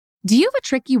Do you have a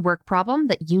tricky work problem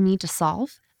that you need to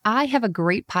solve? I have a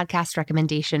great podcast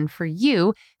recommendation for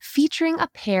you featuring a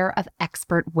pair of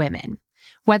expert women.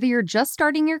 Whether you're just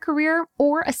starting your career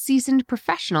or a seasoned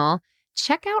professional,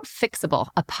 check out Fixable,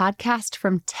 a podcast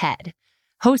from TED.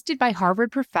 Hosted by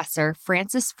Harvard professor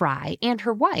Frances Fry and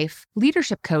her wife,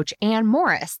 leadership coach Anne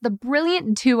Morris, the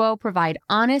brilliant duo provide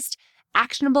honest,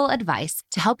 actionable advice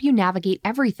to help you navigate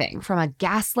everything from a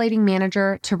gaslighting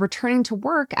manager to returning to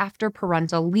work after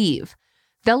parental leave.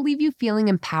 They'll leave you feeling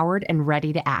empowered and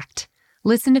ready to act.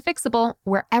 Listen to Fixable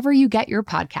wherever you get your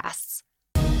podcasts.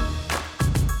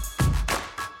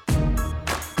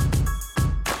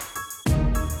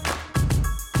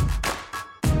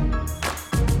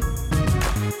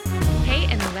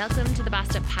 Hey, and welcome to the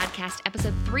Bossed Up Podcast,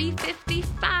 episode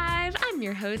 355. I'm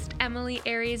your host, Emily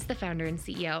Aries, the founder and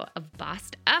CEO of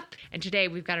Bossed Up. And today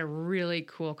we've got a really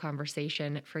cool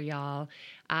conversation for y'all,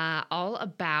 all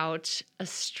about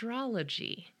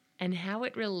astrology and how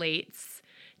it relates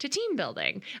to team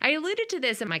building. I alluded to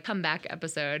this in my comeback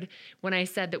episode when I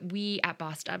said that we at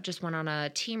Bossed Up just went on a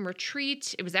team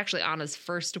retreat. It was actually Anna's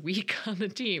first week on the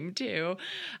team too,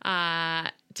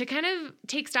 to kind of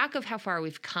take stock of how far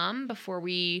we've come before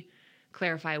we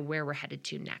clarify where we're headed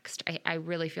to next. I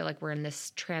really feel like we're in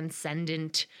this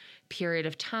transcendent period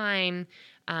of time.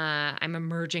 I'm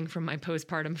emerging from my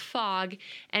postpartum fog,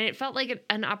 and it felt like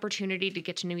an opportunity to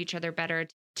get to know each other better,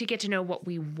 to get to know what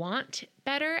we want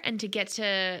better, and to get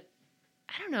to,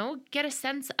 get a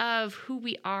sense of who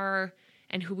we are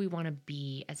and who we want to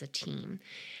be as a team.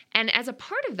 And as a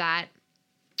part of that,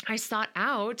 I sought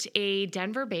out a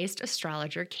Denver-based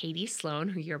astrologer, Katie Sloan,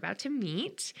 who you're about to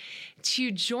meet,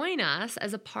 to join us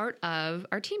as a part of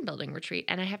our team building retreat.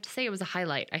 And I have to say it was a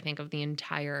highlight, I think, of the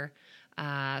entire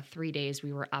 3 days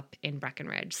we were up in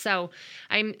Breckenridge. So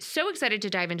I'm so excited to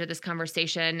dive into this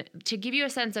conversation. To give you a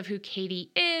sense of who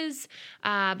Katie is,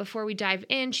 before we dive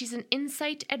in, she's an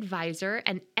insight advisor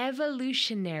and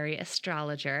evolutionary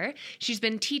astrologer. She's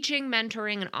been teaching,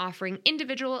 mentoring, and offering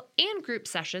individual and group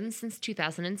sessions since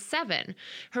 2007.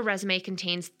 Her resume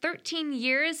contains 13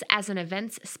 years as an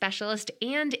events specialist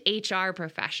and HR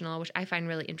professional, which I find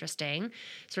really interesting,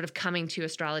 sort of coming to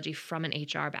astrology from an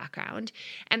HR background.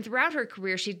 And throughout her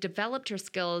career, she developed her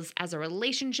skills as a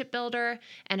relationship builder,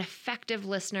 an effective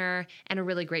listener, and a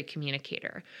really great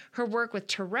communicator. Her work with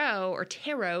tarot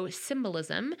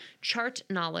symbolism, chart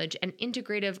knowledge, and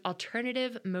integrative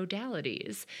alternative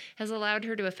modalities has allowed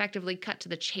her to effectively cut to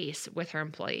the chase with her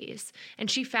employees.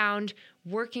 And she found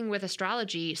working with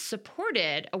astrology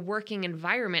supported a working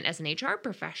environment as an HR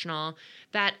professional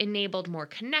that enabled more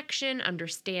connection,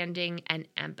 understanding, and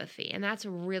empathy. And that's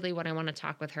really what I want to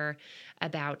talk with her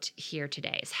about here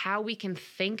today, is how we can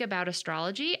think about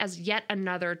astrology as yet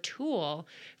another tool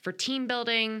for team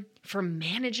building, for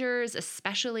managers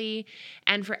especially,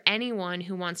 and for anyone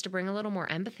who wants to bring a little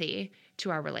more empathy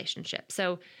to our relationship.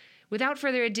 So without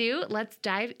further ado, let's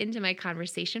dive into my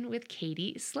conversation with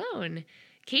Katie Sloan.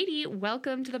 Katie,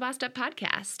 welcome to the Bossed Up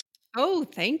Podcast. Oh,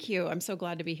 thank you. I'm so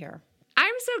glad to be here.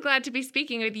 I'm so glad to be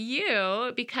speaking with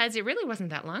you because it really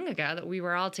wasn't that long ago that we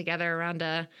were all together around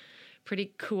a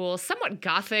pretty cool, somewhat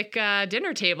gothic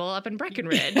dinner table up in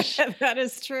Breckenridge. That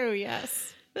is true,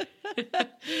 yes.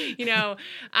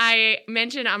 I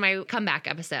mentioned on my comeback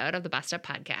episode of the Bossed Up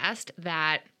Podcast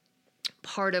that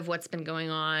part of what's been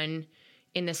going on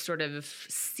in this sort of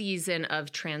season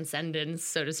of transcendence,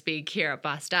 so to speak, here at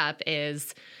Bossed Up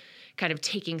is kind of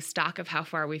taking stock of how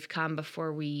far we've come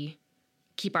before we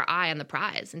keep our eye on the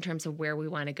prize in terms of where we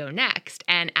want to go next.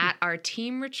 And at our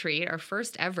team retreat, our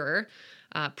first ever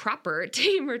proper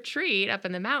team retreat up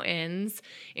in the mountains,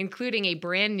 including a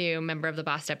brand new member of the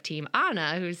Bossed Up team,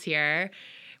 Anna, who's here,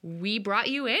 we brought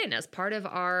you in as part of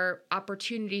our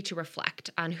opportunity to reflect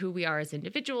on who we are as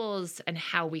individuals and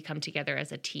how we come together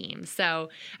as a team. So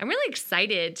I'm really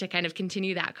excited to kind of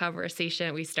continue that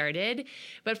conversation we started.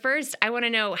 But first, I want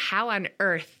to know, how on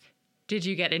earth did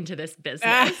you get into this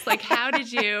business? Like, how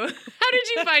did you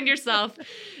find yourself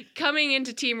coming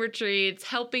into team retreats,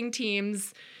 helping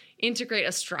teams integrate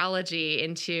astrology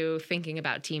into thinking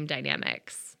about team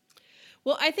dynamics?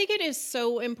 Well, I think it is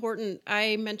so important.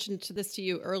 I mentioned this to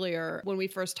you earlier when we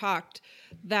first talked,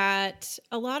 that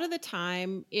a lot of the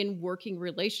time in working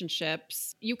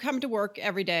relationships, you come to work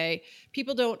every day,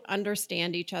 people don't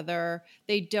understand each other.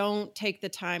 They don't take the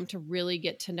time to really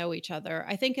get to know each other.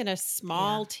 I think in a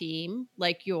small team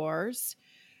like yours,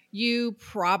 you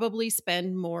probably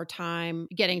spend more time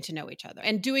getting to know each other.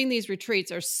 And doing these retreats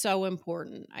are so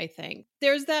important, I think.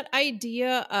 There's that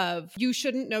idea of you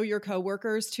shouldn't know your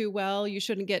coworkers too well. You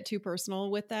shouldn't get too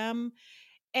personal with them.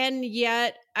 And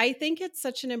yet, I think it's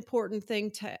such an important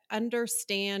thing to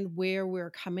understand where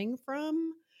we're coming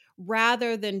from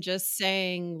rather than just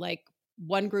saying, like,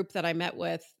 one group that I met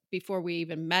with before we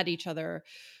even met each other,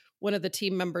 one of the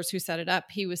team members who set it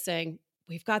up, he was saying,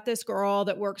 "We've got this girl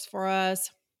that works for us.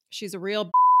 She's a real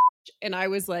bitch." And I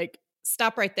was like,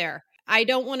 "Stop right there. I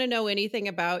don't want to know anything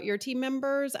about your team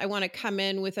members. I want to come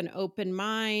in with an open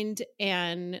mind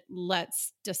and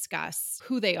let's discuss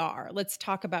who they are. Let's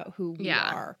talk about who we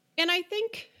Yeah. are." And I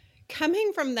think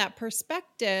coming from that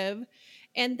perspective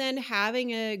and then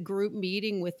having a group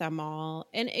meeting with them all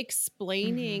and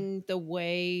explaining the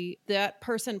way that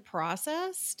person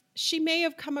processed, she may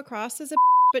have come across as a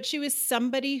but she was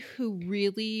somebody who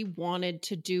really wanted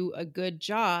to do a good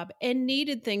job and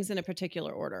needed things in a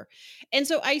particular order. And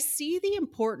so I see the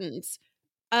importance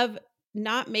of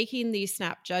not making these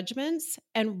snap judgments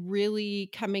and really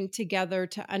coming together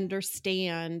to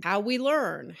understand how we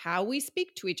learn, how we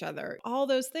speak to each other. All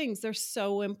those things, they're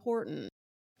so important.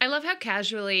 I love how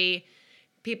casually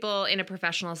people in a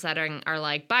professional setting are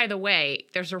like, by the way,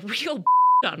 there's a real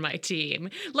on my team.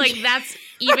 Like, that's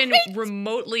even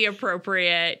remotely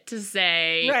appropriate to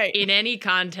say in any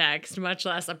context, much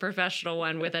less a professional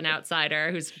one with an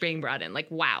outsider who's being brought in.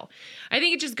 Like, wow. I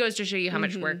think it just goes to show you how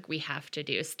much work we have to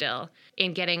do still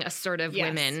in getting assertive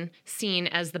women seen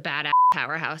as the badass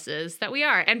powerhouses that we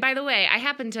are. And by the way, I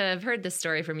happen to have heard this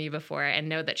story from you before and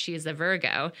know that she's a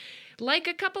Virgo, like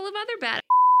a couple of other badass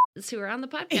who are on the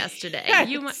podcast today,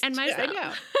 you and myself. I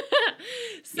know.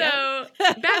 So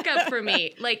back up for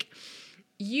me. Like,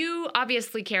 you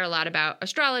obviously care a lot about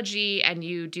astrology and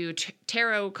you do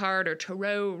tarot card or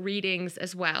tarot readings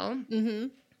as well.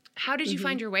 How did you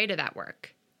find your way to that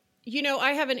work? You know,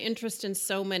 I have an interest in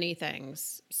so many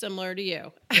things, similar to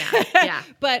you. Yeah.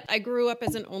 But I grew up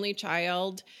as an only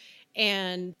child.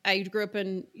 And I grew up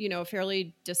in, a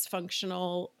fairly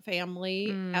dysfunctional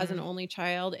family as an only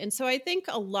child. And so I think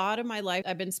a lot of my life,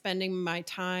 I've been spending my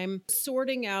time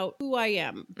sorting out who I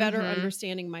am, better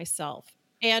understanding myself.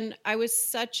 And I was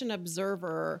such an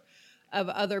observer of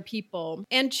other people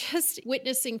and just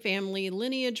witnessing family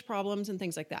lineage problems and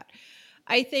things like that.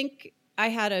 I think I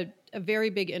had a very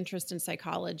big interest in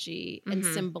psychology and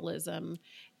symbolism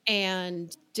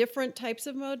and different types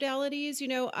of modalities.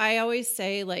 I always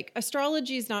say, like,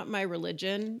 astrology is not my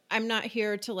religion. I'm not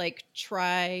here to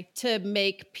try to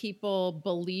make people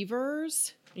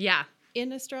believers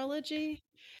in astrology.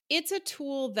 It's a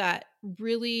tool that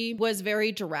really was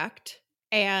very direct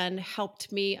and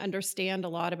helped me understand a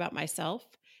lot about myself.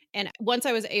 And once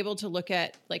I was able to look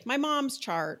at my mom's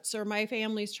charts or my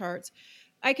family's charts,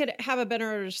 I could have a better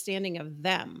understanding of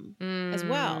them as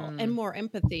well and more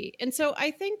empathy. And so I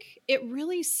think it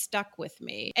really stuck with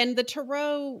me. And the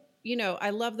tarot, I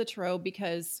love the tarot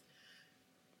because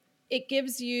it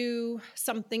gives you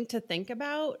something to think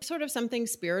about, sort of something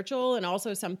spiritual and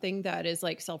also something that is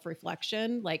like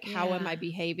self-reflection, like how am I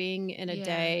behaving in a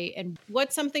day and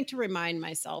what's something to remind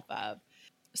myself of.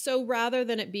 So rather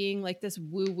than it being like this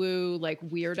woo-woo,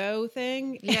 weirdo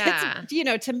thing,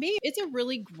 it's, to me, it's a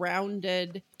really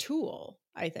grounded tool,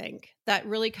 I think, that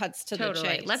really cuts to the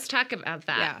chase. Let's talk about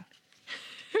that.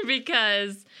 Yeah.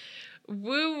 Because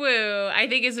woo-woo, I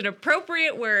think, is an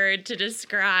appropriate word to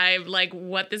describe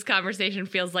what this conversation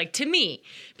feels like to me.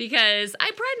 Because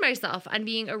I pride myself on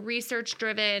being a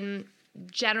research-driven,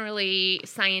 generally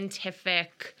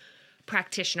scientific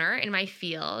practitioner in my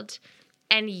field.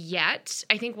 And yet,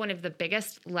 I think one of the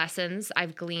biggest lessons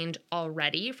I've gleaned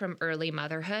already from early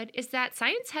motherhood is that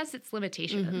science has its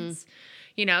limitations.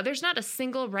 There's not a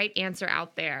single right answer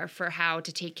out there for how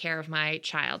to take care of my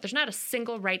child. There's not a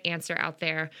single right answer out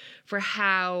there for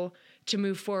how to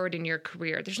move forward in your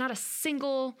career. There's not a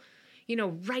single,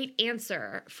 right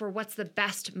answer for what's the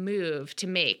best move to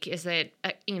make. Is it,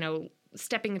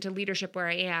 stepping into leadership where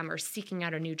I am or seeking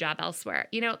out a new job elsewhere?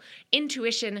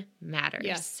 Intuition matters.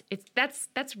 Yes.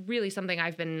 That's really something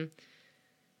I've been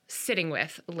sitting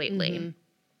with lately.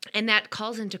 And that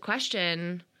calls into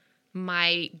question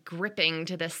my gripping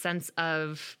to this sense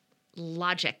of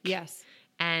logic. Yes.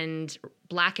 And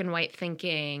black and white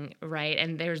thinking, right?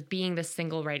 And there's being the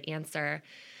single right answer.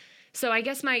 So I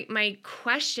guess my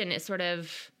question is sort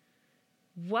of,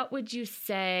 what would you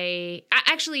say?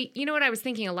 Actually, what I was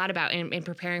thinking a lot about in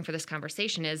preparing for this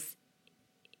conversation is,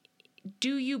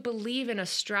 do you believe in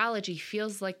astrology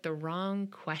feels like the wrong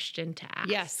question to ask.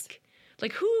 Yes.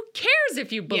 Who cares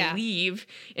if you believe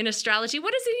in astrology?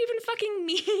 What does it even fucking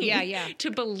mean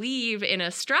to believe in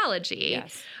astrology?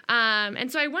 Yes.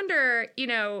 And so I wonder,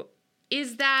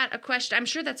 is that a question? I'm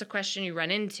sure that's a question you run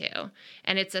into,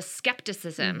 and it's a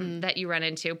skepticism that you run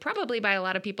into, probably by a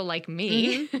lot of people like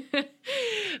me.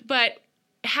 But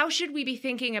how should we be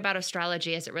thinking about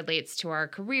astrology as it relates to our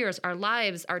careers, our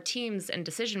lives, our teams, and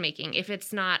decision-making if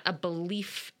it's not a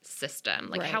belief system?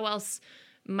 Like, how else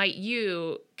might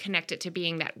you connect it to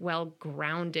being that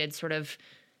well-grounded sort of,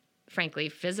 frankly,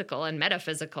 physical and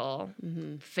metaphysical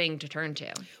thing to turn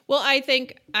to? Well, I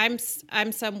think I'm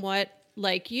somewhat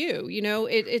like you. You know,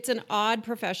 it's an odd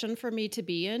profession for me to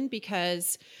be in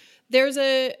because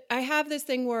I have this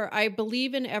thing where I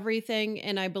believe in everything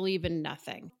and I believe in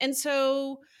nothing. And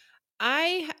so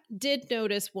did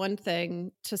notice one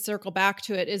thing, to circle back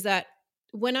to it, is that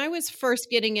when I was first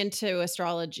getting into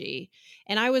astrology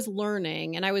and I was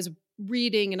learning and I was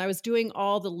reading and I was doing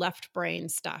all the left brain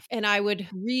stuff, and I would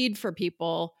read for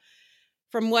people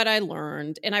from what I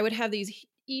learned, and I would have these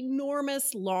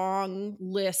enormous long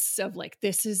lists of like,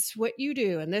 this is what you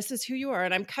do and this is who you are.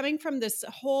 And I'm coming from this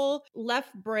whole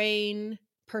left brain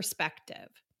perspective.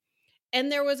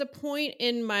 And there was a point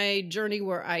in my journey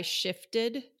where I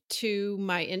shifted to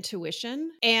my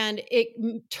intuition, and it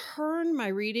turned my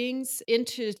readings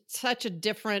into such a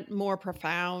different, more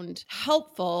profound,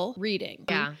 helpful reading.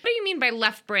 Yeah. What do you mean by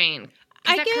left brain?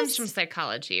 That comes from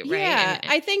psychology, right? Yeah,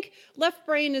 I think left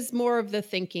brain is more of the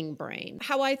thinking brain.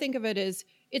 How I think of it is,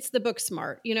 it's the book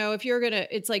smart. You know, if you're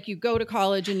it's like you go to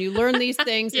college and you learn these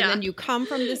things and then you come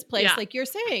from this place, like you're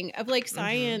saying, of like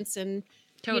science and,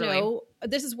 you know,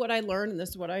 this is what I learned and this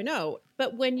is what I know.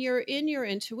 But when you're in your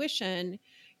intuition,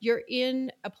 you're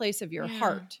in a place of your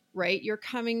heart, right? You're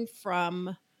coming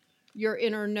from your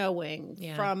inner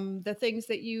knowing, from the things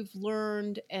that you've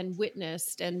learned and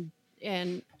witnessed. And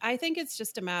I think it's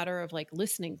just a matter of like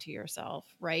listening to yourself,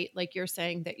 right? Like you're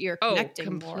saying that you're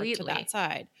connecting more to that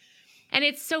side. And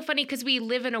it's so funny because we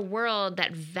live in a world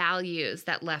that values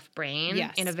that left brain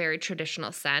in a very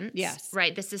traditional sense. Yes.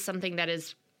 Right? This is something that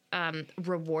is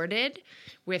rewarded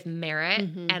with merit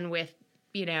and with,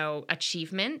 you know,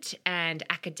 achievement and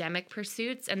academic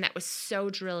pursuits. And that was so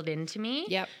drilled into me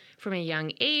from a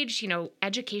young age. You know,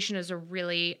 education is a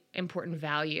really important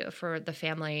value for the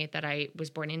family that I was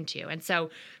born into. And so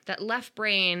that left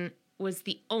brain was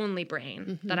the only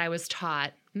brain that I was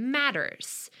taught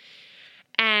matters.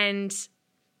 And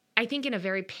I think in a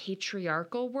very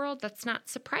patriarchal world, that's not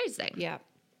surprising. Yeah.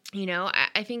 You know,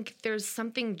 I think there's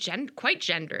something quite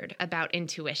gendered about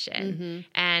intuition.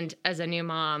 And as a new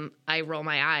mom, I roll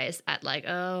my eyes at like,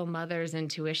 oh, mother's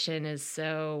intuition is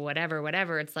so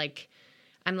whatever. It's like,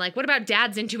 I'm like, what about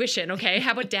dad's intuition? Okay,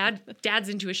 how about dad's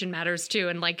intuition matters too?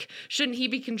 And like, shouldn't he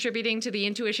be contributing to the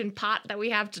intuition pot that we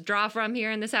have to draw from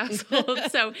here in this household?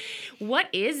 So what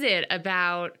is it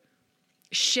about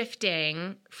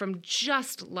shifting from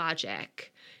just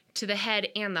logic to the head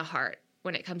and the heart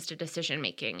when it comes to decision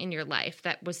making in your life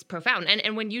that was profound?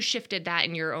 And when you shifted that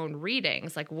in your own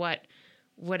readings, like what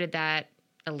did that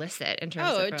elicit in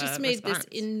terms of it just made this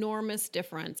enormous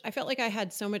difference. I felt like I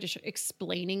had so much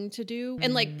explaining to do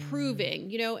and like proving,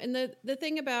 you know. And the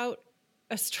thing about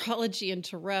astrology and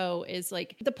tarot is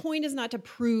like, the point is not to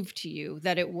prove to you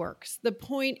that it works. The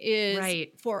point is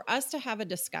for us to have a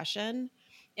discussion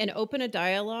and open a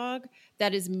dialogue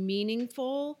that is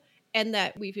meaningful and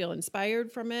that we feel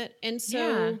inspired from it. And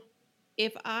so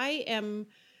if I am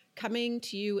coming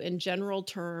to you in general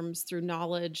terms through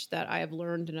knowledge that I have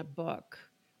learned in a book,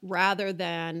 rather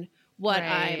than what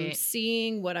I'm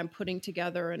seeing, what I'm putting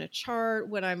together in a chart,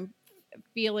 what I'm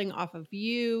feeling off of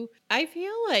you, I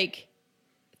feel like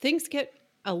things get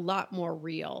a lot more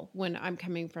real when I'm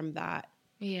coming from that.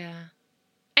 Yeah.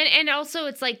 And also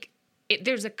it's like,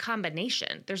 there's a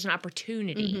combination. There's an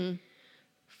opportunity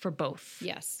for both.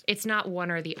 Yes. It's not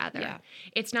one or the other. Yeah.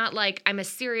 It's not like I'm a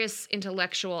serious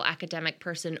intellectual academic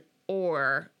person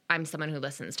or I'm someone who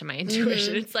listens to my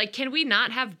intuition. It's like, can we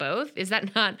not have both? Is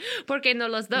that not por qué no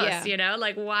los dos? Yeah. You know,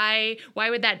 like why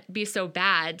would that be so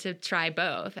bad to try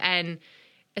both? And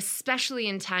especially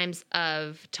in times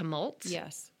of tumult.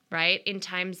 Yes. Right? In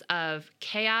times of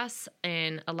chaos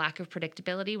and a lack of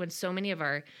predictability, when so many of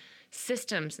our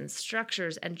systems and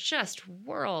structures and just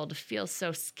world feels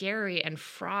so scary and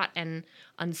fraught and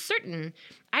uncertain,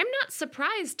 I'm not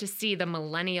surprised to see the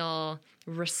millennial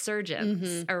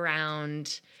resurgence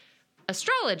around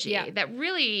astrology that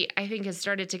really, I think, has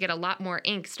started to get a lot more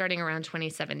ink starting around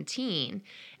 2017.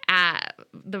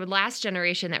 The last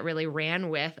generation that really ran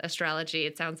with astrology,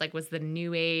 it sounds like, was the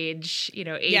New Age, you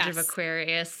know, Age of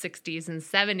Aquarius, 60s and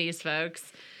 70s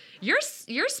folks.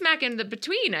 You're smack in the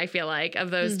between, I feel like, of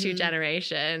those two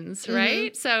generations,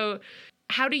 right? So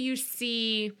how do you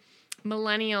see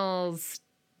millennials'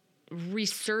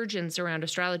 resurgence around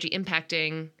astrology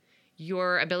impacting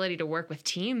your ability to work with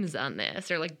teams on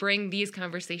this or like bring these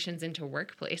conversations into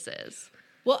workplaces?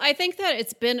 Well, I think that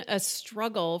it's been a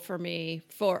struggle for me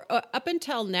for up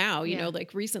until now, Yeah.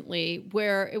 like recently,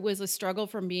 where it was a struggle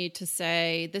for me to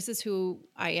say, this is who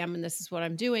I am and this is what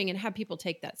I'm doing, and have people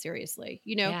take that seriously,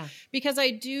 Yeah. because I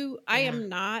Yeah. am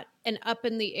not an up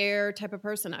in the air type of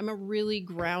person. I'm a really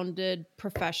grounded,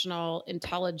 professional,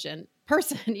 intelligent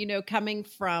person, coming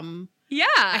from Yeah.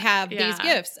 I have these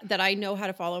Yeah. gifts that I know how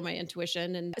to follow my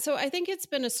intuition. And so I think it's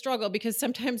been a struggle because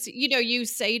sometimes, you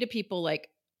say to people like,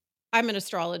 I'm an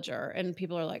astrologer, and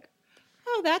people are like,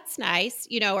 oh, that's nice,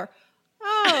 or,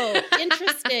 oh,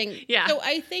 interesting. Yeah. So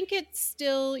I think it's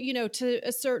still, to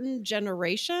a certain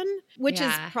generation, which is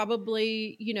Yeah.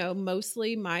 probably,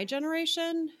 mostly my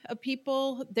generation of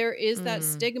people, there is that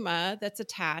stigma that's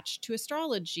attached to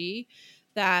astrology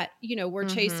that, we're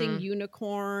chasing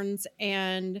unicorns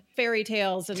and fairy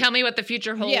tales and Tell me what the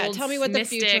future holds. yeah, tell me what the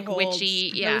future mystic, holds,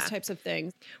 witchy, those types of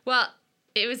things. Well,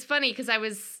 it was funny because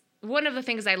one of the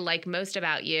things I like most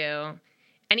about you,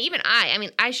 and even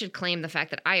I should claim the fact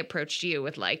that I approached you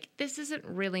with like, this isn't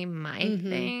really my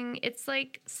thing. It's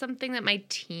like something that my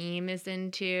team is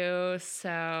into.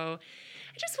 So I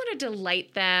just want to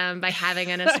delight them by having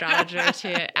an astrologer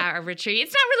to our retreat.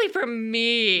 It's not really for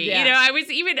me. Yeah. I was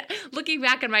even looking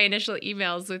back on my initial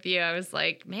emails with you. I was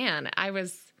like, man, I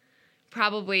was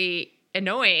probably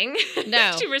annoying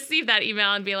to receive that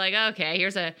email and be like, okay,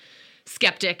 here's a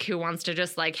skeptic who wants to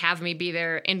just like have me be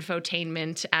their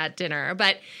infotainment at dinner.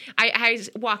 But I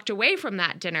walked away from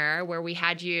that dinner where we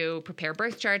had you prepare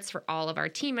birth charts for all of our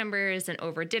team members, and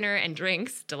over dinner and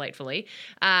drinks, delightfully,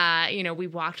 we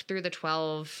walked through the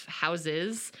 12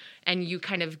 houses, and you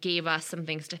kind of gave us some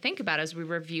things to think about as we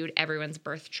reviewed everyone's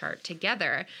birth chart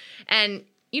together. And,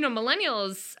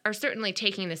 millennials are certainly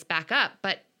taking this back up,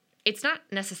 but it's not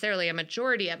necessarily a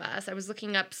majority of us. I was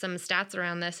looking up some stats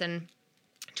around this, and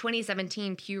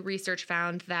 2017 Pew Research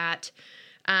found that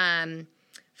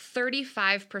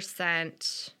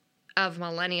 35% of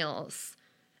millennials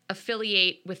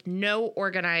affiliate with no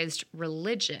organized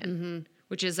religion,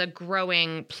 which is a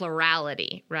growing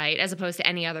plurality, right, as opposed to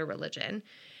any other religion.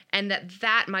 And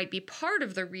that might be part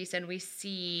of the reason we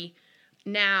see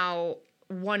now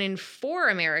 1 in 4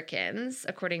 Americans,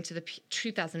 according to the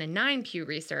 2009 Pew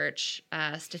Research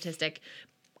statistic,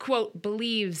 quote,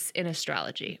 believes in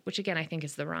astrology, which again, I think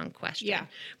is the wrong question. Yeah.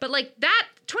 But like that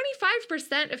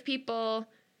 25% of people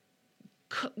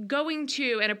going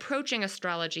to and approaching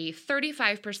astrology,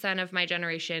 35% of my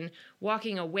generation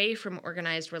walking away from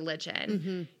organized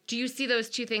religion. Do you see those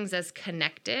two things as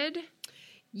connected?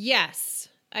 Yes,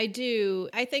 I do.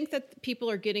 I think that people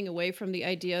are getting away from the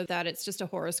idea that it's just a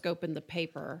horoscope in the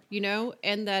paper,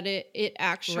 and that it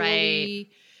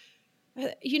actually...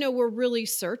 we're really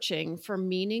searching for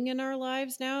meaning in our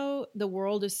lives now. The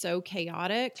world is so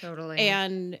chaotic. Totally.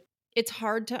 And it's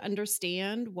hard to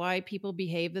understand why people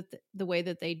behave the way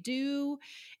that they do.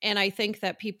 And I think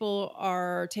that people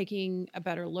are taking a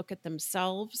better look at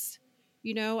themselves.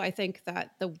 I think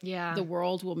that the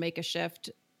world will make a shift,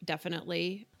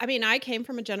 definitely. I mean, I came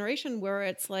from a generation where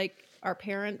it's like our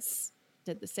parents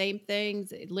did the same things.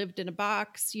 They lived in a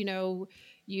box, you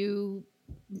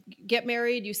get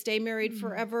married, you stay married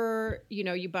forever,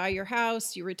 you buy your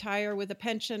house, you retire with a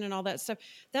pension and all that stuff.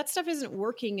 That stuff isn't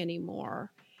working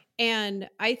anymore. And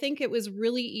I think it was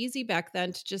really easy back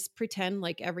then to just pretend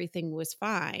like everything was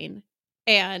fine.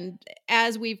 And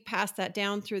as we've passed that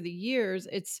down through the years,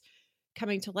 it's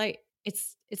coming to light.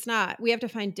 It's not. We have to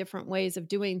find different ways of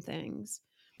doing things.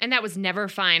 And that was never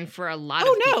fine for a lot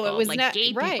of people. It was like not,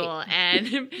 gay right. people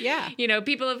and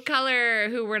people of color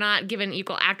who were not given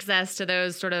equal access to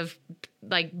those sort of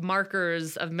like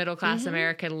markers of middle-class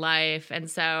American life. And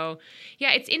so,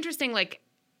 it's interesting, like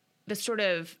the sort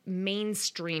of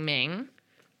mainstreaming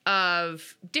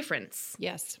of difference.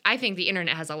 Yes. I think the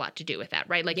internet has a lot to do with that,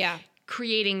 right? Like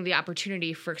creating the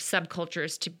opportunity for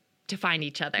subcultures to find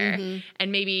each other.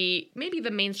 And maybe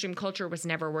the mainstream culture was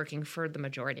never working for the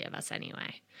majority of us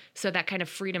anyway. So that kind of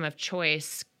freedom of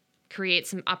choice creates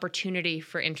some opportunity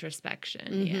for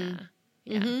introspection.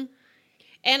 Yeah.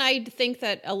 And I think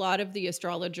that a lot of the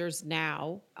astrologers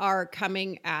now are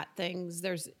coming at things.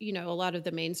 There's, a lot of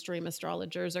the mainstream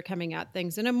astrologers are coming at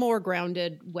things in a more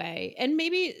grounded way. And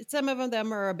maybe some of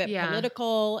them are a bit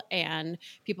political, and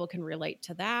people can relate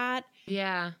to that.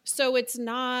 Yeah. So it's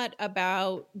not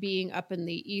about being up in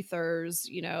the ethers,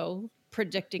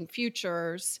 predicting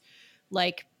futures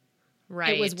like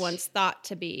it was once thought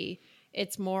to be.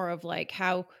 It's more of like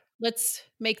let's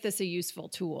make this a useful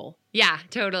tool. Yeah,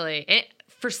 totally.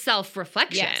 For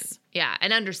self-reflection. Yes. Yeah,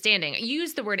 and understanding. You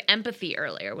used the word empathy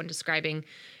earlier when describing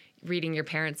reading your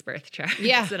parents' birth charts.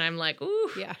 Yeah. And I'm like,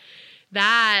 ooh. Yeah.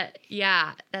 That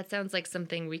sounds like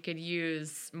something we could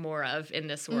use more of in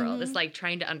this world. It's like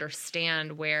trying to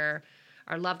understand where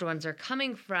our loved ones are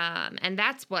coming from. And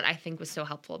that's what I think was so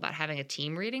helpful about having a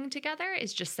team reading together,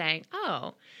 is just saying,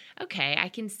 oh, okay, I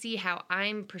can see how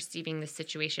I'm perceiving this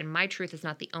situation. My truth is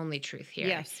not the only truth here.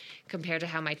 Yes. Compared to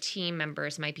how my team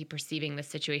members might be perceiving the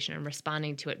situation and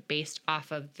responding to it based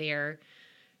off of their,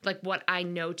 like, what I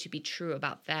know to be true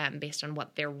about them based on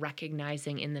what they're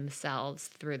recognizing in themselves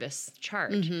through this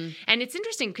chart. And it's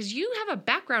interesting because you have a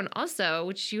background also,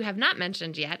 which you have not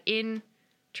mentioned yet, in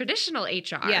traditional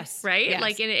HR. Yes. Right? Yes.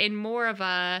 Like in more of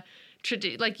a,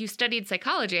 like you studied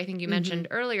psychology, I think you mentioned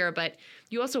earlier, but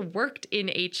you also worked in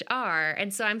HR.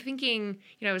 And so I'm thinking,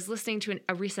 I was listening to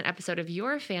a recent episode of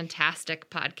your fantastic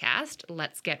podcast,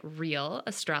 Let's Get Real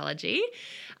Astrology,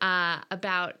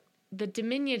 about the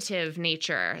diminutive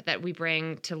nature that we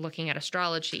bring to looking at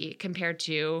astrology compared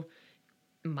to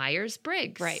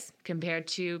Myers-Briggs, right? Compared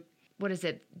to, what is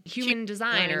it, human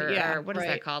design, or what is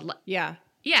that called?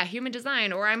 Yeah, human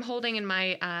design. Or I'm holding in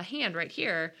my hand right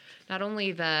here, not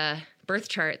only the birth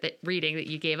chart reading that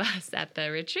you gave us at the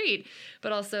retreat,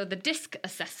 but also the DISC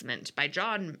assessment by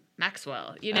John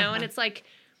Maxwell, and it's like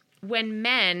when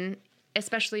men,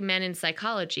 especially men in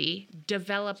psychology,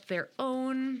 develop their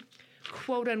own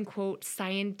quote unquote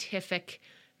scientific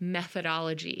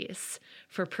methodologies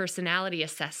for personality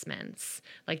assessments,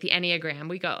 like the Enneagram,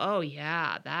 we go, oh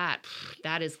yeah,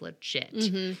 that is legit.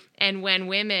 And when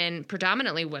women,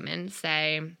 predominantly women,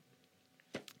 say,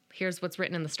 here's what's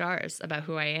written in the stars about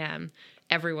who I am,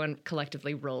 everyone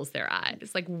collectively rolls their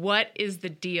eyes. Like, what is the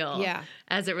deal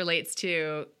as it relates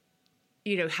to,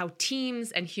 how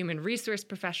teams and human resource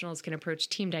professionals can approach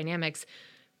team dynamics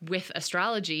with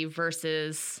astrology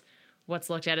versus what's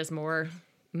looked at as more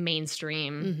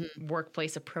mainstream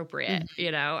workplace appropriate,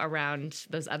 around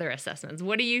those other assessments.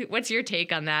 What's your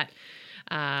take on that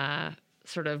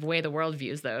sort of way the world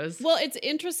views those? Well, it's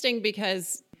interesting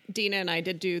because Dina and I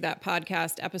did do that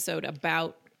podcast episode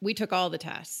about, we took all the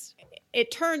tests.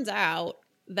 It turns out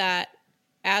that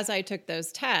as I took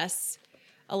those tests,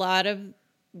 a lot of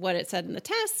what it said in the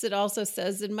tests, it also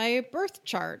says in my birth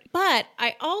chart. But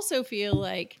I also feel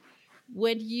like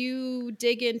when you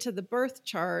dig into the birth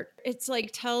chart, it's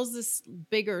like tells this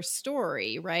bigger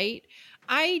story, right?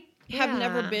 I have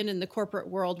never been in the corporate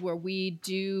world where we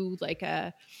do like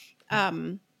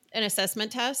an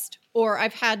assessment test, or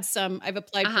I've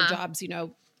applied for jobs,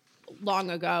 long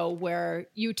ago where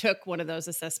you took one of those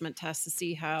assessment tests to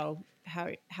see how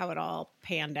it all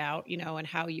panned out, and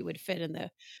how you would fit in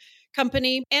the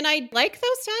company. And I like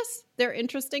those tests. They're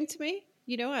interesting to me.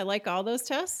 I like all those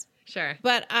tests. Sure.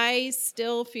 But I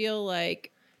still feel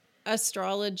like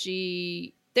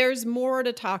astrology, there's more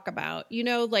to talk about.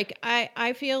 Like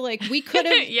I feel like we could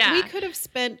have we could have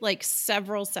spent like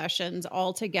several sessions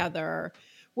all together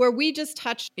where we just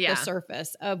touched the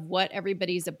surface of what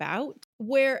everybody's about.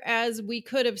 Whereas we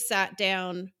could have sat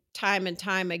down time and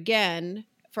time again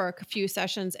for a few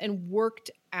sessions and worked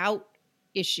out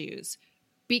issues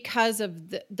because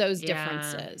of those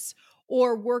differences.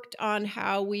 Or worked on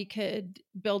how we could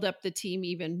build up the team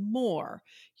even more,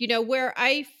 where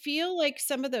I feel like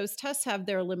some of those tests have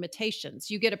their limitations.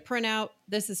 You get a printout.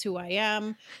 This is who I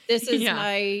am. This is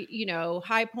my,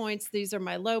 high points. These are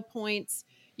my low points.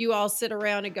 You all sit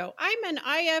around and go, I'm an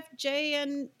IFJ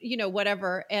and,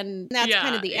 whatever. And that's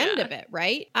kind of the end of it,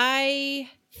 right? I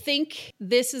think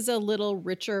this is a little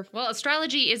richer. Well,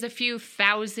 astrology is a few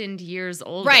thousand years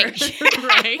older. Right.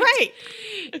 Right. Right.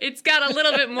 It's got a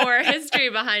little bit more history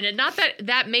behind it. Not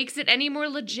that makes it any more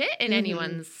legit in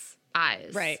anyone's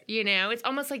eyes. Right. It's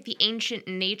almost like the ancient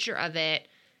nature of it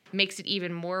makes it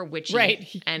even more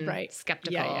witchy and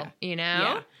skeptical,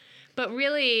 Yeah. But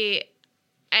really,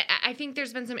 I think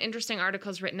there's been some interesting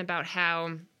articles written about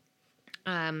how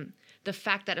the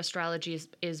fact that astrology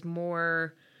is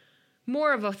more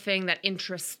of a thing that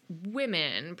interests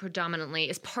women predominantly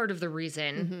is part of the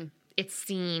reason it's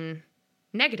seen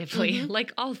negatively,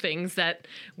 like all things that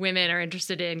women are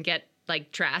interested in get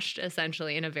like trashed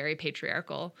essentially in a very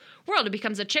patriarchal world. It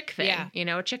becomes a chick thing,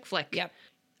 a chick flick. Yep.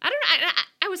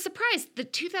 I was surprised. The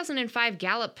 2005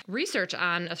 Gallup research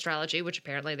on astrology, which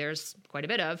apparently there's quite a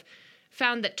bit of,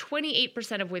 found that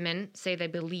 28% of women say they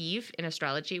believe in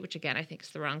astrology, which again, I think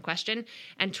is the wrong question,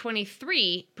 and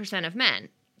 23% of men.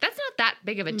 That's not that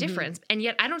big of a difference. And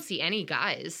yet I don't see any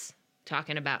guys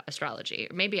talking about astrology.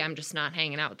 Or maybe I'm just not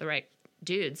hanging out with the right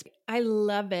dudes. I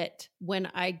love it when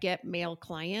I get male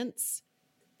clients,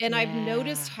 and I've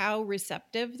noticed how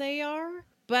receptive they are.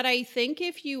 But I think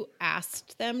if you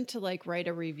asked them to like write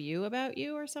a review about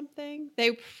you or something,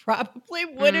 they probably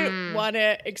wouldn't want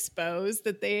to expose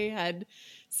that they had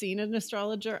seen an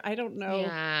astrologer. I don't know.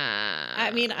 Yeah.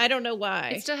 I mean, I don't know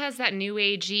why. It still has that new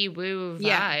agey woo vibe.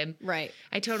 Yeah, right.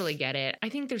 I totally get it. I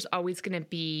think there's always going to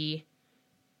be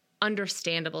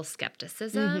understandable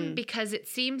skepticism because it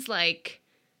seems like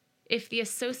if the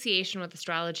association with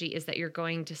astrology is that you're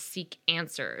going to seek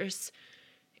answers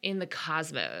in the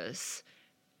cosmos,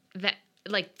 that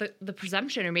like the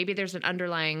presumption, or maybe there's an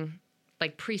underlying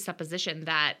like presupposition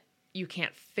that you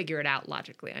can't figure it out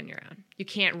logically on your own. You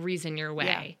can't reason your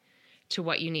way to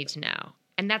what you need to know.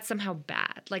 And that's somehow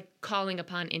bad. Like calling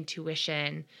upon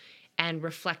intuition and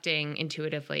reflecting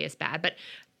intuitively is bad. But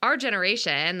our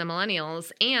generation, the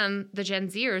millennials and the Gen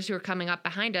Zers who are coming up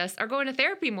behind us, are going to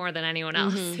therapy more than anyone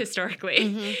else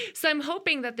historically. So I'm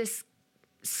hoping that this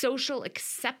social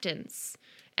acceptance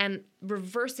and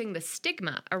reversing the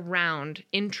stigma around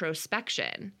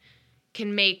introspection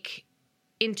can make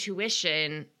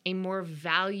intuition a more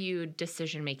valued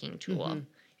decision-making tool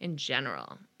in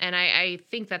general. And I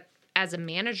think that as a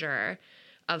manager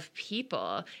of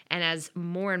people, and as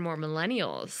more and more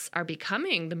millennials are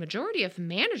becoming the majority of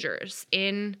managers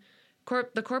in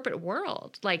the corporate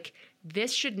world, like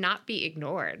this should not be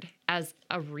ignored as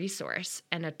a resource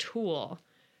and a tool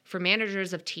for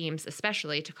managers of teams,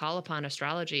 especially to call upon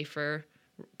astrology for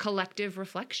collective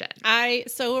reflection. I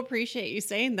so appreciate you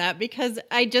saying that, because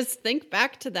I just think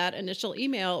back to that initial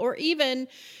email, or even,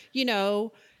 you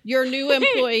know, your new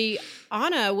employee,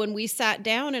 Anna, when we sat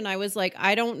down and I was like,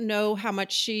 I don't know how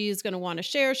much she's going to want to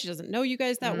share. She doesn't know you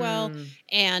guys that well.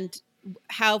 And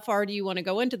how far do you want to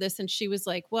go into this? And she was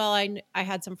like, well, I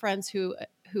had some friends who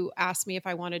asked me if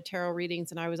I wanted tarot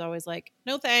readings. And I was always like,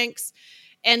 no, thanks.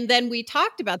 And then we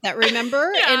talked about that,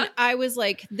 remember? And I was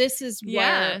like, this is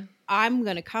where I'm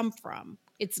going to come from.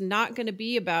 It's not going to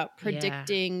be about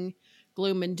predicting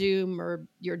gloom and doom or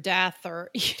your death or,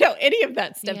 you know, any of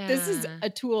that stuff. This is a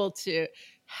tool to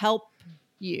help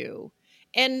you.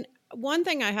 And one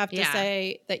thing I have to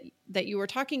say that you were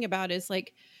talking about is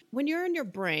like, when you're in your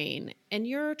brain and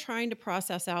you're trying to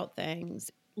process out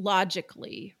things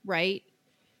logically, right?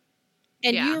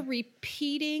 And you're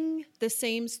repeating the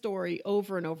same story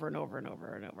over and over and over and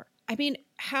over and over. I mean,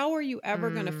 how are you ever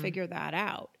going to figure that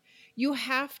out? You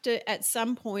have to, at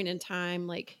some point in time,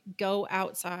 like go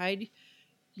outside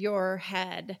your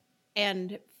head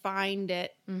and find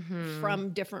it from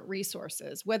different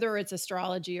resources, whether it's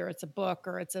astrology or it's a book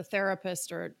or it's a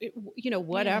therapist or, you know,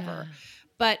 whatever.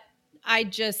 But I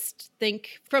just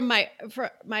think for my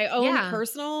own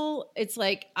personal, it's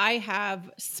like I have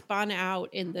spun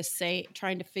out in the same,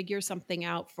 trying to figure something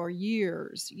out for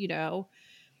years, you know,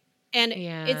 and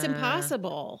it's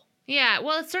impossible. Yeah.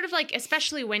 Well, it's sort of like,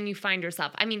 especially when you find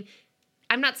yourself, I mean,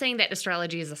 I'm not saying that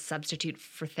astrology is a substitute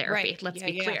for therapy. Right. Let's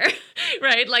be clear,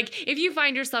 right? Like if you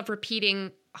find yourself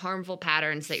repeating harmful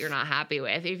patterns that you're not happy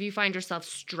with, if you find yourself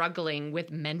struggling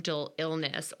with mental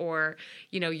illness, or,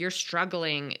 you know, you're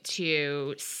struggling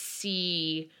to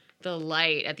see the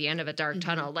light at the end of a dark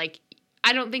tunnel, like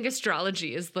I don't think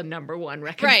astrology is the number one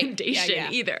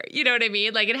recommendation either. You know what I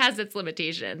mean? Like it has its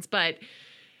limitations, but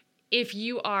if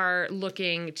you are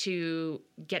looking to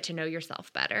get to know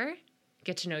yourself better,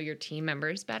 get to know your team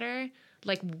members better,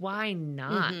 like why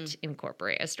not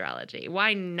incorporate astrology?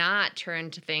 Why not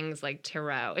turn to things like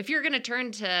tarot? If you're going to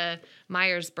turn to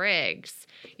Myers-Briggs,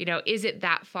 you know, is it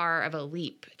that far of a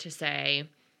leap to say,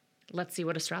 let's see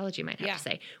what astrology might have to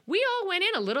say? We all went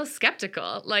in a little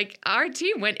skeptical. Like our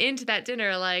team went into that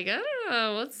dinner like, I don't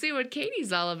know, let's see what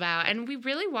Katie's all about. And we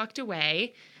really walked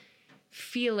away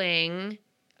feeling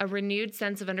a renewed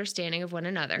sense of understanding of one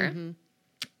another.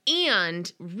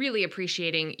 And really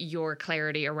appreciating your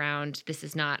clarity around this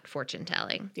is not fortune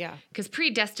telling. Yeah. Because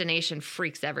predestination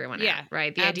freaks everyone out,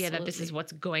 right? The idea that this is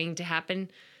what's going to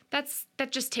happen,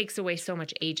 that just takes away so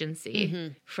much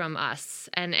agency from us.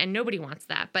 And nobody wants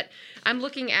that. But I'm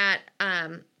looking at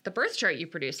the birth chart you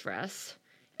produced for us.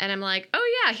 And I'm like,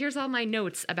 oh yeah, here's all my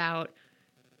notes about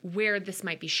where this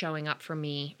might be showing up for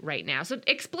me right now. So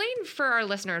explain for our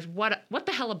listeners what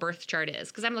the hell a birth chart is.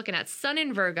 Because I'm looking at Sun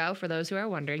in Virgo, for those who are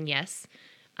wondering. Yes,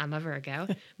 I'm a Virgo.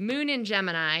 Moon in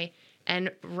Gemini,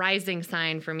 and rising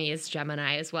sign for me is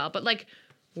Gemini as well. But like,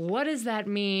 what does that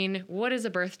mean? What is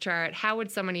a birth chart? How would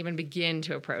someone even begin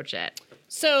to approach it?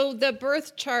 So the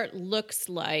birth chart looks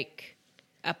like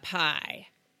a pie,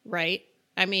 right?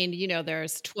 I mean, you know,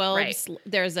 there's 12,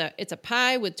 it's a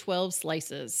pie with 12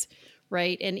 slices,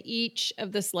 right? And each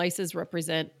of the slices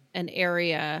represent an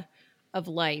area of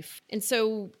life. And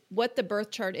so what the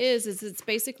birth chart is it's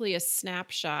basically a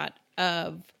snapshot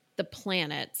of the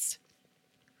planets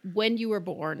when you were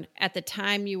born, at the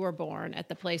time you were born, at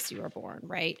the place you were born,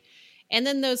 right? And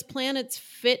then those planets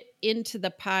fit into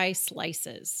the pie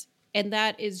slices. And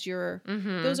that is those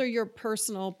Mm-hmm. are your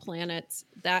personal planets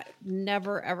that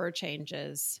never ever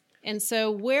changes. And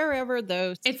so wherever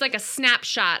those, It's like a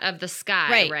snapshot of the sky,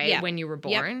 right. right? Yeah. When you were Yep.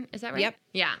 born. Is that right? Yep.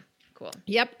 Yeah. Cool.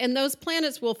 Yep. And those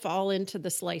planets will fall into the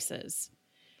slices.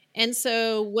 And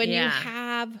so when you Yeah.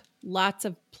 have lots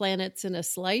of planets in a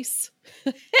slice,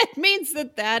 it means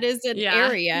that is an Yeah.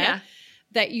 area Yeah.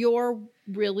 that you're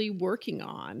really working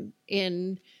on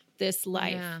in this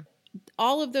life. Yeah.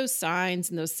 All of those signs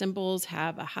and those symbols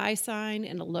have a high sign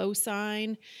and a low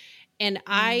sign. And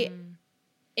I Mm.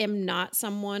 am not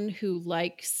someone who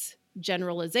likes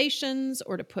generalizations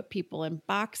or to put people in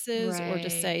boxes or to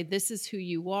Right. say, this is who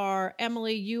you are.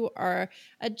 Emily, you are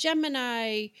a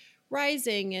Gemini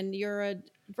rising and you're a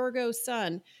Virgo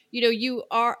sun. You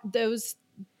are those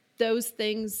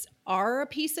things are a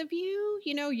piece of you.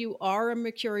 You are a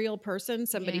mercurial person,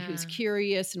 somebody who's Yeah.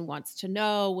 curious and wants to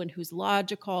know and who's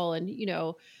logical and,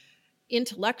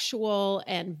 intellectual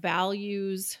and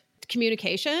values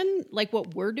communication, like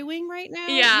what we're doing right now.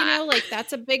 Yeah. Like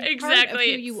that's a big part of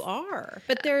Exactly. who you are.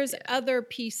 But there's other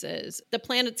pieces. The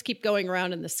planets keep going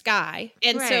around in the sky.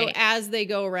 And so Right. as they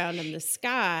go around in the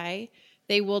sky,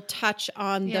 they will touch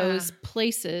on Yeah. those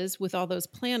places with all those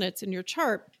planets in your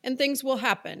chart and things will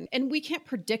happen. And we can't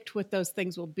predict what those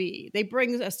things will be. They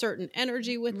bring a certain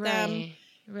energy with them. Right.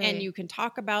 Right. And you can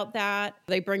talk about that.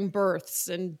 They bring births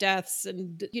and deaths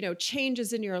and,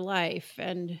 changes in your life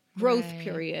and growth Right.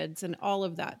 periods and all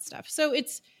of that stuff. So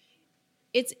it's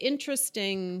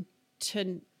interesting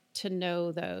to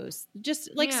know those.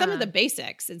 Just like some of Yeah. the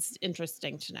basics, it's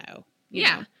interesting to know. you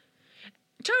Yeah. know?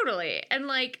 Totally. And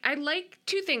like, I like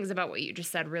two things about what you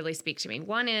just said really speak to me.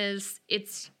 One is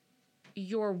it's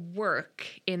your work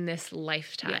in this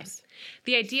lifetime. Yes.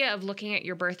 The idea of looking at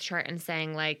your birth chart and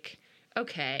saying, like,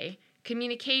 okay,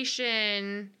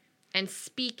 communication and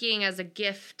speaking as a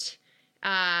gift,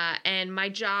 and my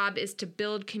job is to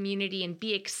build community and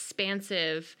be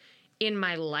expansive in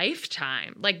my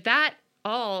lifetime. Like that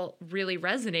all really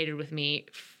resonated with me.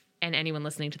 And anyone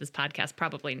listening to this podcast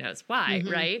probably knows why,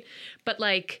 Mhm. right? But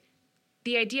like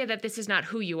the idea that this is not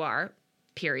who you are,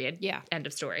 period. Yeah. End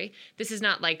of story. This is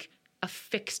not like a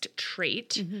fixed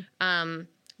trait. Mhm.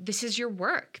 This is your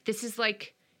work. This is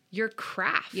like your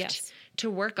craft Yes.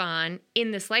 to work on in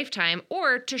this lifetime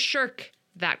or to shirk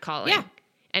that calling. Yeah.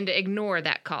 And to ignore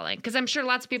that calling. Because I'm sure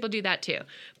lots of people do that too.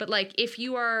 But like if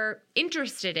you are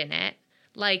interested in it,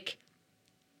 like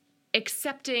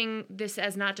accepting this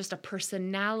as not just a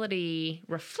personality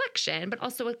reflection, but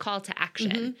also a call to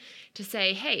action to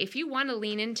say, hey, if you want to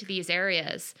lean into these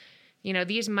areas,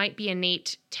 these might be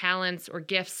innate talents or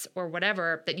gifts or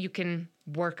whatever that you can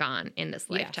work on in this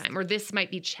lifetime, or this might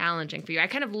be challenging for you. I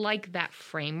kind of like that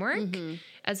framework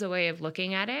as a way of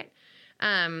looking at it.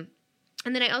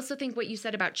 And then I also think what you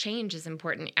said about change is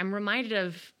important. I'm reminded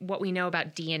of what we know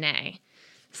about DNA.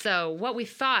 So what we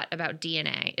thought about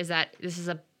DNA is that this is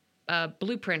a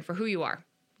blueprint for who you are.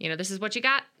 This is what you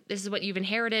got. This is what you've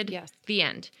inherited. Yes. The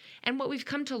end. And what we've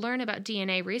come to learn about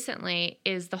DNA recently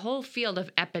is the whole field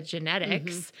of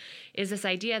epigenetics is this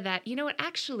idea that,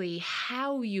 actually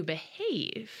how you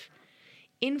behave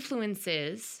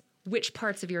influences which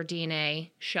parts of your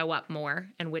DNA show up more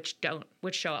and which don't,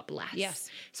 which show up less. Yes.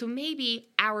 So maybe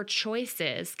our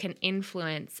choices can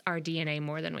influence our DNA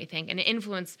more than we think and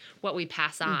influence what we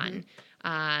pass on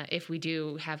if we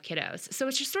do have kiddos. So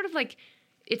it's just sort of like,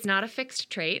 it's not a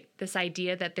fixed trait, this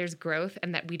idea that there's growth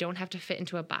and that we don't have to fit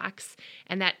into a box.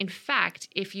 And that, in fact,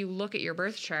 if you look at your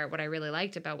birth chart, what I really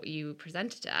liked about what you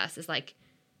presented to us is like,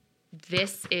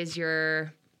 this is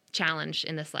your challenge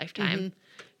in this lifetime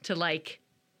to like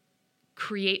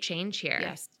create change here.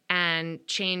 Yes. And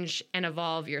change and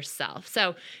evolve yourself.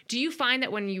 So do you find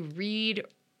that when you read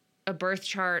a birth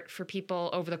chart for people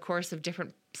over the course of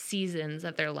different seasons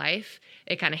of their life,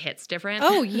 it kind of hits different?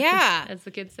 Oh, yeah. As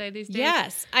the kids say these days?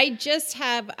 Yes.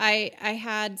 I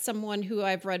had someone who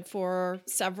I've read for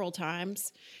several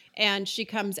times, and she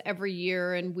comes every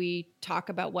year and we talk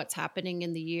about what's happening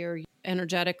in the year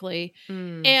energetically.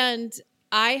 And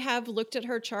I have looked at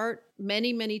her chart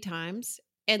many, many times.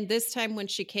 And this time when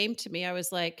she came to me, I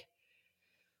was like,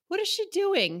 what is she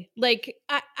doing? Like,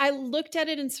 I looked at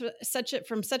it in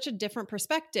from such a different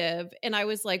perspective. And I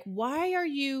was like, why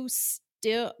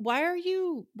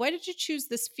did you choose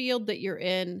this field that you're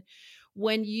in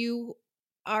when you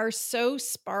are so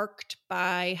sparked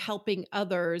by helping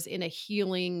others in a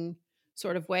healing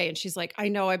sort of way? And she's like, I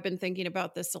know, I've been thinking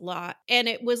about this a lot. And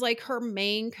it was like her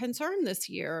main concern this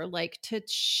year, like to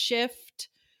shift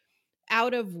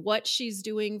out of what she's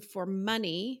doing for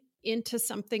money into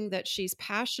something that she's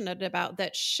passionate about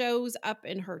that shows up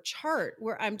in her chart,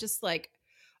 where I'm just like,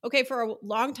 okay, for a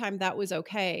long time that was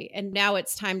okay. And now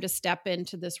it's time to step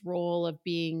into this role of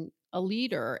being a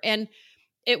leader. And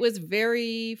it was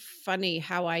very funny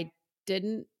how I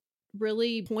didn't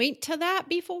really point to that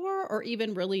before or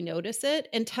even really notice it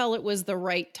until it was the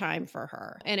right time for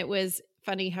her. And it was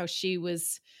funny how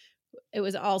it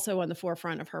was also on the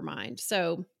forefront of her mind.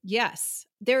 So, yes,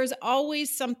 there's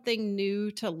always something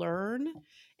new to learn.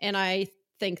 And I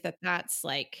think that that's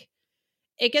like,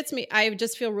 it gets me, I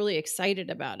just feel really excited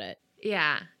about it.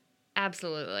 Yeah,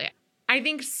 absolutely. I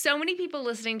think so many people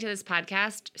listening to this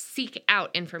podcast seek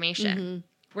out information. Mm-hmm.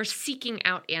 We're seeking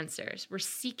out answers. We're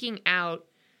seeking out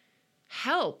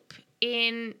help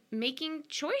in making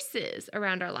choices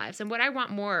around our lives. And what I want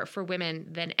more for women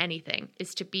than anything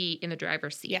is to be in the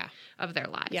driver's seat of their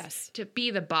lives. Yes. To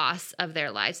be the boss of their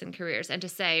lives and careers and to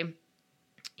say,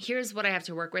 here's what I have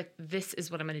to work with. This is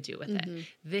what I'm going to do with it.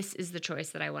 This is the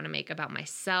choice that I want to make about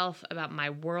myself, about my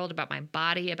world, about my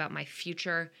body, about my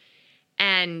future.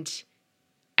 And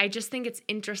I just think it's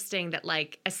interesting that,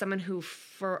 like, as someone who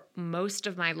for most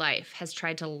of my life has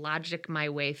tried to logic my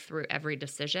way through every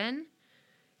decision,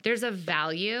 there's a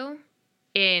value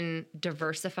in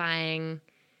diversifying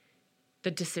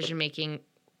the decision-making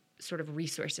sort of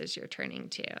resources you're turning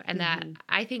to. And that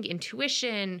I think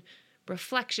intuition,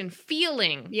 reflection,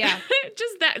 feeling,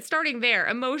 just that starting there,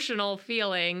 emotional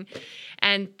feeling,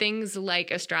 and things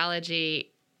like astrology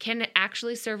can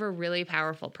actually serve a really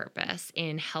powerful purpose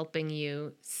in helping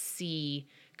you see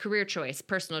career choice,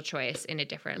 personal choice in a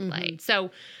different light. So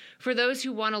for those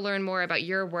who want to learn more about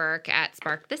your work at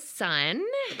Spark the Sun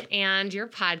and your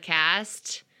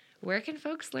podcast, where can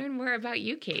folks learn more about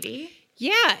you, Katie?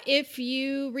 Yeah, if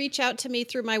you reach out to me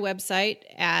through my website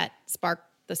at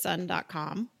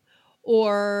sparkthesun.com,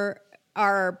 or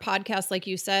our podcast, like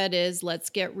you said, is Let's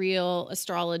Get Real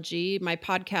Astrology. My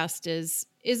podcast is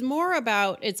more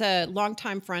about, it's a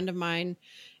longtime friend of mine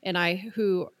and I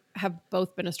who have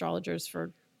both been astrologers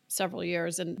for several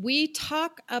years. And we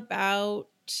talk about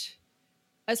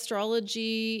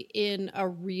astrology in a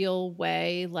real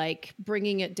way, like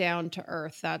bringing it down to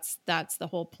earth. That's the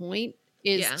whole point,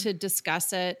 is to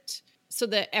discuss it so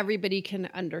that everybody can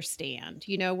understand.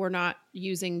 You know, we're not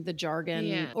using the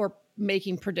jargon or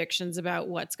making predictions about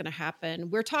what's going to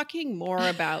happen. We're talking more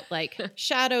about like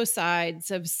shadow sides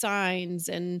of signs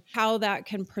and how that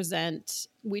can present.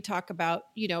 We talk about,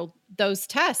 you know, those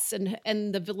tests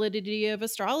and the validity of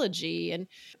astrology. And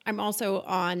I'm also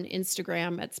on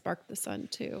Instagram at Spark the Sun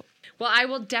too. Well, I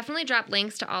will definitely drop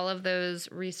links to all of those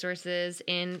resources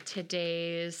in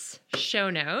today's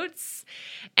show notes.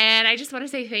 And I just want to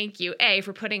say thank you, A,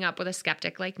 for putting up with a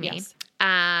skeptic like me. Yes.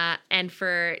 And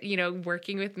for, you know,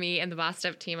 working with me and the Bossed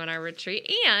Up team on our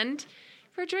retreat, and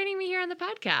for joining me here on the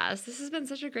podcast. This has been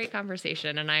such a great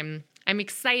conversation, and I'm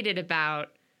excited about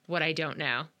what I don't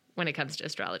know when it comes to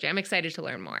astrology. I'm excited to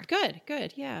learn more.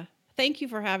 Good. Yeah. Thank you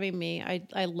for having me.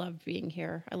 I love being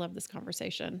here. I love this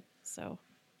conversation. So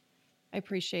I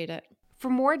appreciate it. For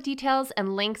more details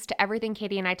and links to everything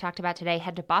Katie and I talked about today,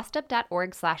 head to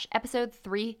bossedup.org/episode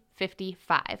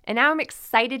 355. And now I'm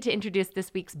excited to introduce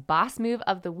this week's Boss Move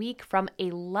of the Week from a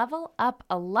Level Up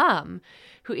alum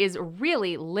who is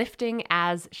really lifting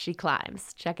as she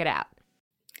climbs. Check it out.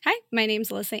 Hi, my name's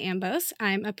Alyssa Ambos.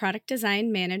 I'm a product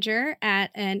design manager at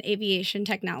an aviation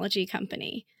technology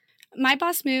company. My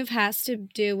boss move has to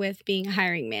do with being a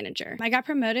hiring manager. I got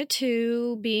promoted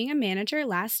to being a manager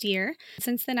last year.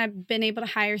 Since then, I've been able to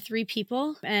hire 3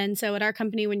 people. And so at our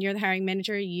company, when you're the hiring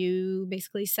manager, you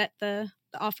basically set the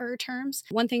offer terms.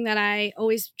 One thing that I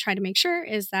always try to make sure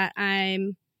is that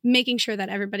I'm making sure that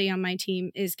everybody on my team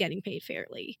is getting paid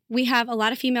fairly. We have a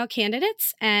lot of female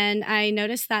candidates, and I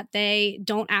noticed that they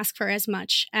don't ask for as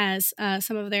much as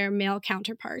some of their male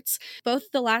counterparts.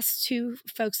 Both the last 2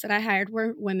 folks that I hired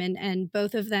were women, and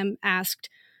both of them asked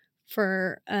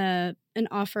for an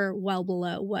offer well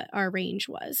below what our range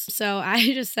was. So I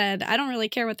just said, I don't really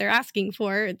care what they're asking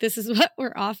for. This is what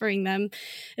we're offering them.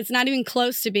 It's not even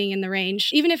close to being in the range.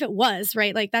 Even if it was,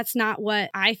 right? Like, that's not what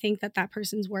I think that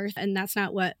person's worth. And that's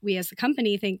not what we as the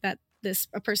company think that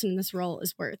a person in this role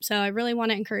is worth. So I really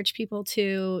want to encourage people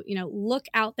to, look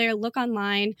out there, look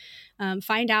online,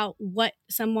 find out what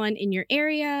someone in your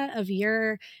area of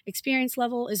your experience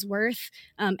level is worth,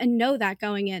 and know that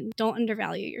going in. Don't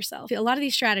undervalue yourself. A lot of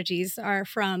these strategies are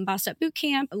from Bossed Up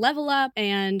Bootcamp, Level Up,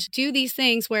 and do these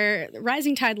things where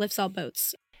rising tide lifts all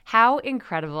boats. How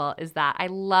incredible is that? I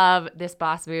love this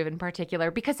boss move in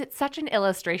particular because it's such an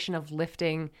illustration of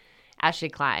lifting as she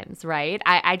climbs, right?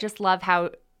 I just love how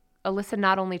Alyssa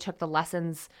not only took the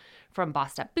lessons from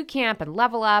Bossed Up Bootcamp and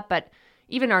Level Up, but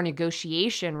even our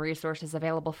negotiation resources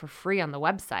available for free on the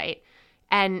website,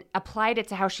 and applied it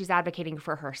to how she's advocating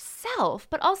for herself,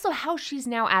 but also how she's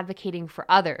now advocating for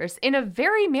others in a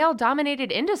very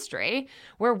male-dominated industry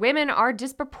where women are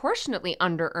disproportionately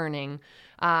under-earning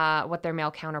what their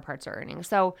male counterparts are earning.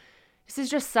 So this is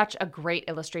just such a great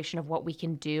illustration of what we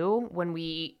can do when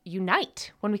we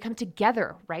unite, when we come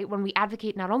together, right? When we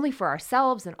advocate not only for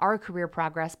ourselves and our career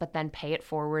progress, but then pay it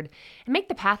forward and make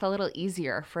the path a little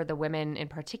easier for the women in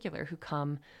particular who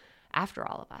come after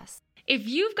all of us. If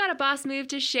you've got a boss move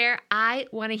to share, I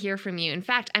want to hear from you. In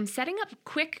fact, I'm setting up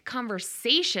quick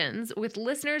conversations with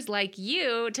listeners like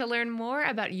you to learn more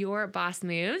about your boss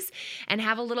moves and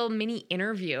have a little mini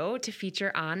interview to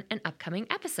feature on an upcoming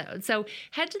episode. So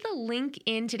head to the link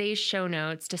in today's show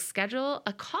notes to schedule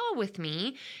a call with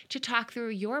me to talk through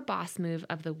your boss move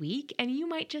of the week, and you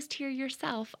might just hear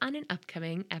yourself on an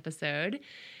upcoming episode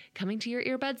coming to your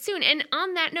earbuds soon. And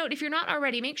on that note, if you're not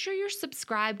already, make sure you're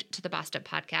subscribed to the Bossed Up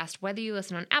Podcast, whether you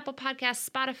listen on Apple Podcasts,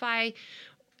 Spotify,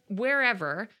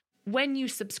 wherever. When you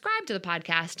subscribe to the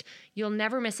podcast, you'll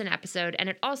never miss an episode, and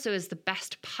it also is the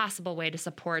best possible way to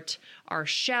support our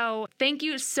show. Thank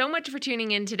you so much for tuning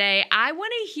in today. I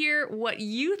want to hear what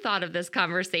you thought of this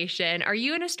conversation. Are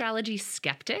you an astrology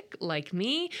skeptic like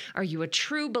me? Are you a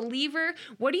true believer?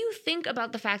 What do you think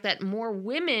about the fact that more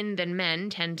women than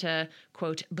men tend to,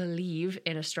 quote, believe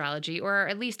in astrology, or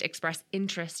at least express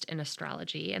interest in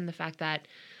astrology, and the fact that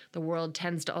the world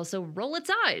tends to also roll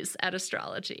its eyes at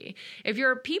astrology? If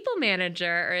you're a people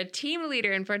manager or a team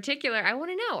leader in particular, I want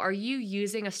to know, are you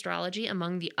using astrology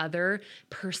among the other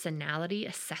personality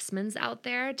assessments out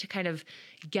there to kind of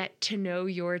get to know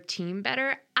your team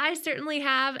better? I certainly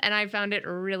have, and I found it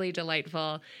really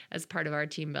delightful as part of our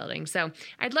team building. So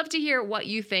I'd love to hear what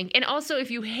you think. And also,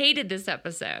 if you hated this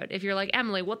episode, if you're like,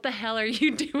 Emily, what the hell are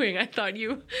you doing? I thought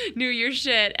you knew your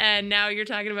shit, and now you're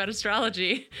talking about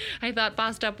astrology. I thought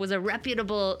Bossed Up was a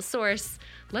reputable source.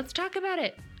 Let's talk about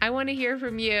it. I want to hear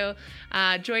from you.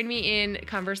 Join me in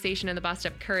conversation in the Bossed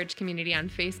Up Courage community on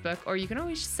Facebook, or you can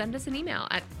always send us an email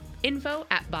at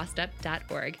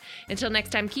info@bossedup.org. Until next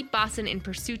time, keep bossing in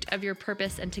pursuit of your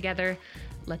purpose, and together,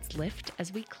 let's lift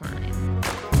as we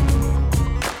climb.